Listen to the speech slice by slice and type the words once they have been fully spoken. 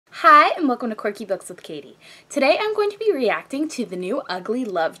Hi, and welcome to Quirky Books with Katie. Today I'm going to be reacting to the new Ugly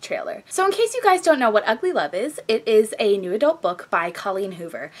Love trailer. So in case you guys don't know what Ugly Love is, it is a new adult book by Colleen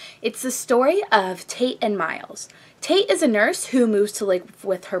Hoover. It's the story of Tate and Miles. Tate is a nurse who moves to live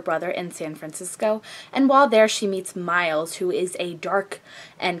with her brother in San Francisco, and while there she meets Miles, who is a dark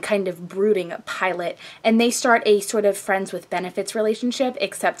and kind of brooding pilot, and they start a sort of friends with benefits relationship,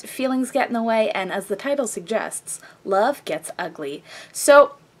 except feelings get in the way, and as the title suggests, love gets ugly.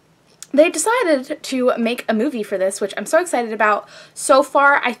 So they decided to make a movie for this, which I'm so excited about. So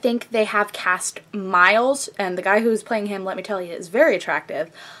far, I think they have cast Miles, and the guy who's playing him, let me tell you, is very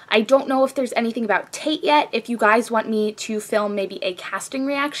attractive. I don't know if there's anything about Tate yet. If you guys want me to film maybe a casting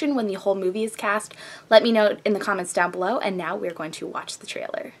reaction when the whole movie is cast, let me know in the comments down below, and now we're going to watch the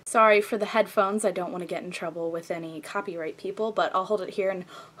trailer. Sorry for the headphones, I don't want to get in trouble with any copyright people, but I'll hold it here and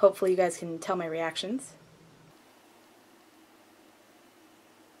hopefully you guys can tell my reactions.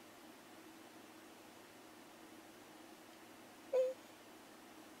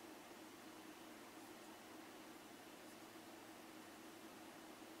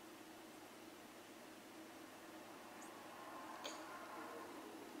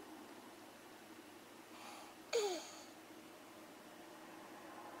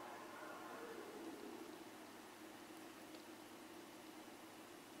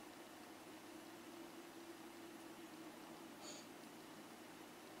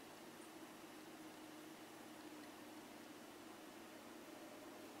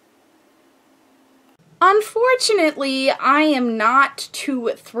 Unfortunately, I am not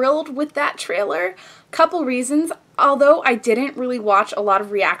too thrilled with that trailer. Couple reasons. Although I didn't really watch a lot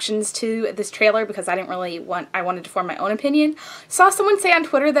of reactions to this trailer because I wanted to form my own opinion. Saw someone say on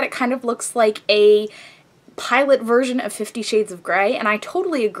Twitter that it kind of looks like a pilot version of 50 Shades of Grey, and I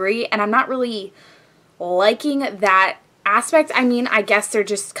totally agree, and I'm not really liking that aspect. I mean, I guess they're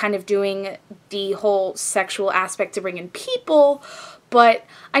just kind of doing the whole sexual aspect to bring in people, but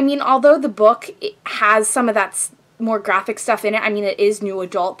I mean, although the book has some of that more graphic stuff in it, I mean, it is new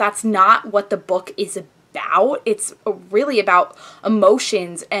adult, that's not what the book is about. It's really about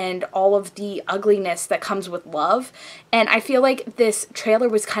emotions and all of the ugliness that comes with love, and I feel like this trailer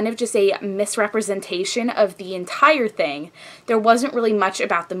was kind of just a misrepresentation of the entire thing. There wasn't really much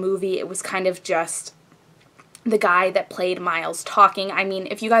about the movie. It was kind of just the guy that played Miles talking. I mean,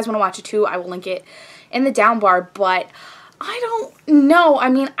 if you guys want to watch it too, I will link it in the down bar, but I don't know. I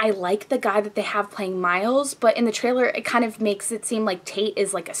mean, I like the guy that they have playing Miles, but in the trailer it kind of makes it seem like Tate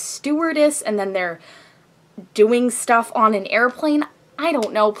is like a stewardess and then they're doing stuff on an airplane. I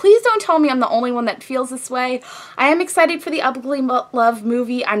don't know. Please don't tell me I'm the only one that feels this way. I am excited for the Ugly Love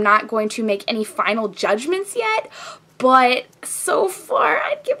movie. I'm not going to make any final judgments yet, but so far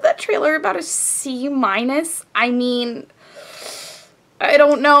I'd give that trailer about a C-. I mean, I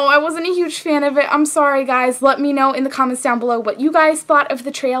don't know. I wasn't a huge fan of it. I'm sorry, guys. Let me know in the comments down below what you guys thought of the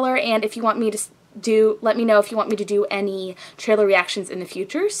trailer, and if you want me to let me know if you want me to do any trailer reactions in the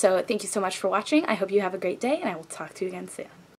future. So thank you so much for watching. I hope you have a great day, and I will talk to you again soon.